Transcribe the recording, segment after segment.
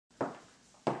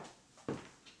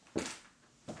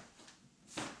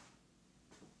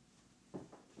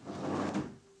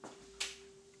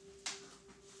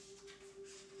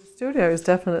Studio is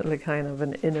definitely kind of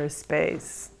an inner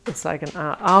space. It's like an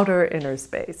outer inner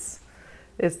space.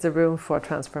 It's the room for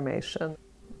transformation.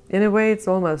 In a way, it's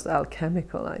almost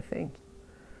alchemical, I think.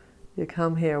 You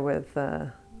come here with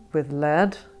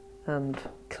lead and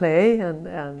clay,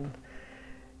 and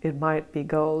it might be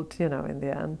gold, you know, in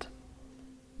the end.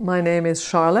 My name is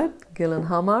Charlotte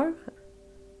Gyllenhammar.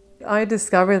 I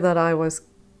discovered that I was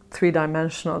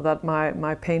three-dimensional, that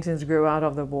my paintings grew out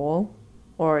of the wall,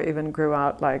 or even grew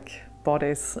out like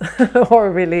bodies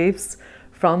or reliefs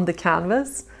from the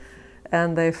canvas,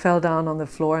 and they fell down on the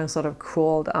floor and sort of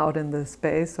crawled out in the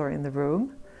space or in the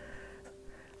room.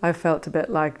 I felt a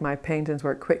bit like my paintings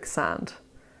were quicksand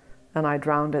and I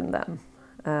drowned in them.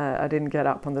 I didn't get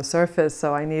up on the surface,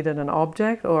 so I needed an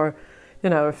object or,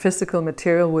 you know, a physical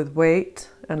material with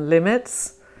weight and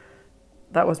limits.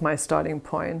 That was my starting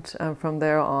point, and from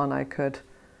there on I could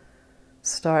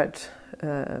start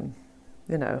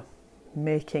you know,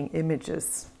 making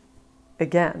images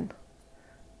again.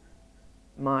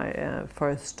 My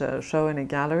first show in a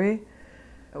gallery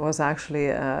was actually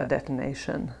a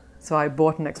detonation. So I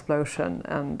bought an explosion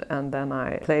and then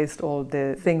I placed all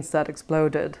the things that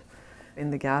exploded in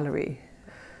the gallery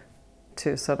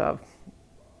to sort of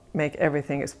make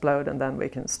everything explode, and then we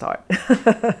can start.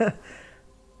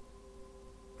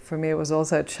 For me, it was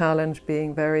also a challenge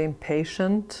being very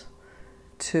impatient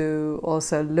to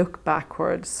also look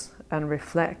backwards and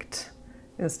reflect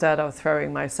instead of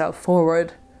throwing myself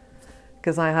forward,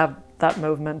 because I have that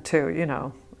movement too, you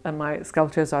know, and my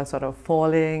sculptures are sort of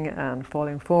falling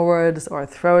forwards or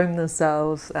throwing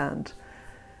themselves and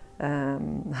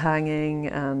hanging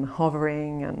and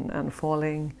hovering and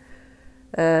falling.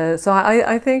 So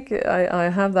I think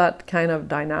I have that kind of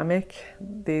dynamic,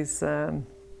 these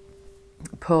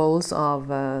poles of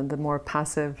the more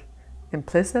passive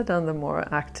implicit and the more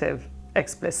active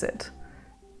explicit.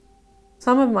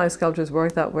 Some of my sculptures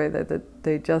work that way, that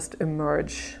they just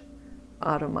emerge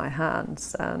out of my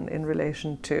hands and in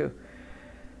relation to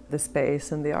the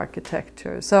space and the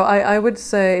architecture. So I would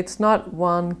say it's not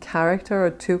one character or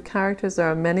two characters.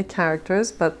 There are many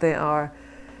characters, but they are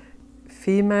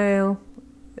female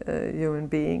human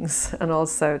beings and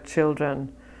also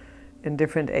children in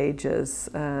different ages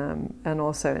and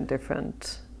also in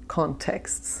different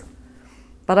contexts.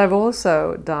 But I've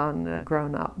also done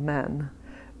grown-up men,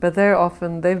 but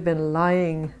they've been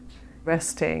lying,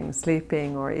 resting,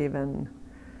 sleeping, or even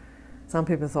some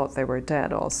people thought they were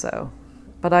dead also.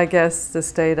 But I guess the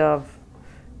state of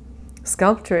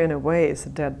sculpture in a way is a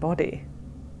dead body.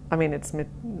 I mean, it's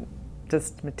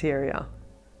just materia.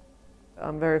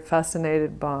 I'm very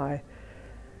fascinated by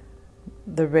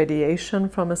the radiation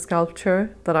from a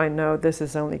sculpture, that I know this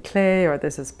is only clay, or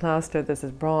this is plaster, this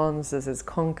is bronze, this is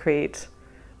concrete.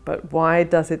 But why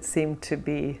does it seem to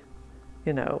be,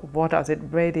 you know, what does it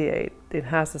radiate? It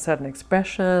has a certain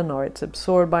expression, or it's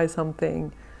absorbed by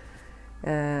something.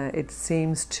 It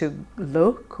seems to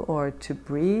look or to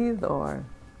breathe, or...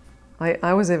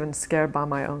 I was even scared by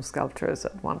my own sculptures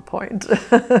at one point.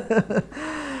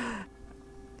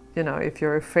 You know, if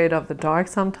you're afraid of the dark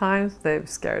sometimes, they've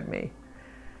scared me.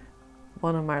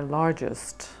 One of my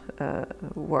largest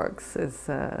works is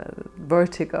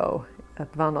Vertigo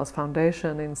at Vannos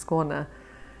Foundation in Skåne,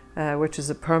 which is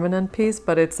a permanent piece,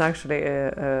 but it's actually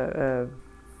a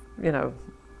you know,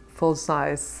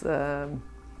 full-size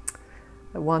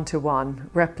one-to-one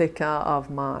replica of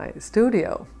my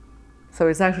studio. So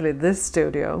it's actually this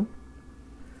studio,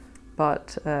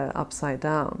 but upside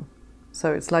down.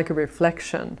 So it's like a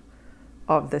reflection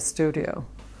of the studio.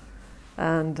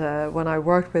 And when I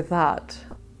worked with that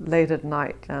late at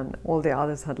night and all the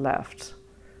others had left,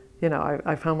 you know,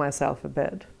 I found myself a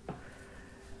bit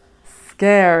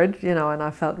scared, you know, and I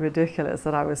felt ridiculous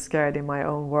that I was scared in my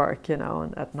own work, you know,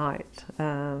 and at night.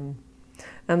 And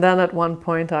then at one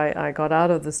point I got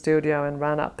out of the studio and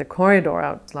ran up the corridor,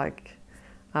 out like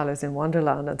Alice in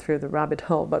Wonderland and through the rabbit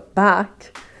hole, but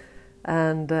back.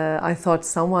 And I thought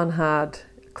someone had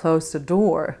closed the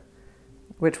door,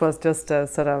 which was just a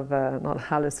sort of, not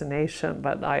hallucination,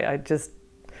 but I just,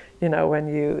 you know, when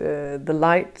you, the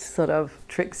light sort of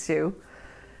tricks you,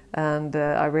 and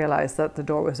I realized that the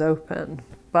door was open.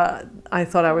 But I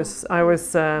thought I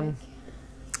was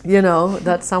you know,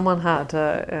 that someone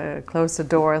had closed the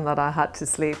door and that I had to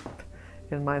sleep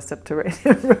in my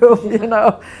subterranean room, you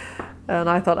know. And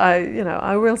I thought, you know,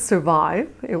 I will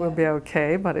survive. It will be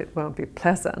okay, but it won't be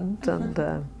pleasant.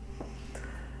 And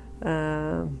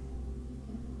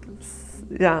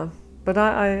yeah, but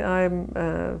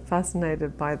I'm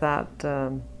fascinated by that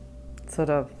sort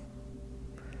of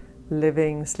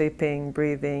living, sleeping,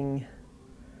 breathing,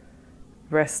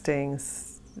 resting,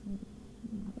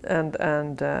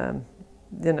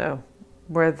 you know,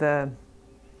 where the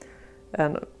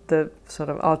sort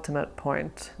of ultimate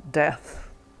point, death,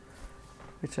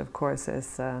 which of course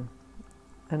is an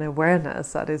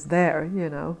awareness that is there, you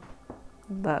know,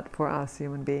 that for us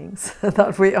human beings,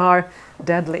 that we are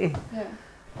deadly. Yeah.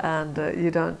 And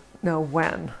you don't know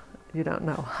when, you don't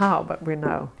know how, but we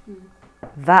know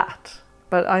that.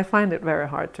 But I find it very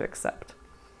hard to accept,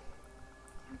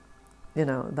 you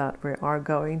know, that we are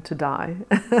going to die.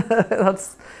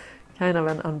 That's kind of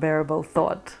an unbearable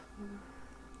thought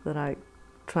that I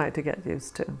try to get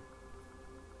used to.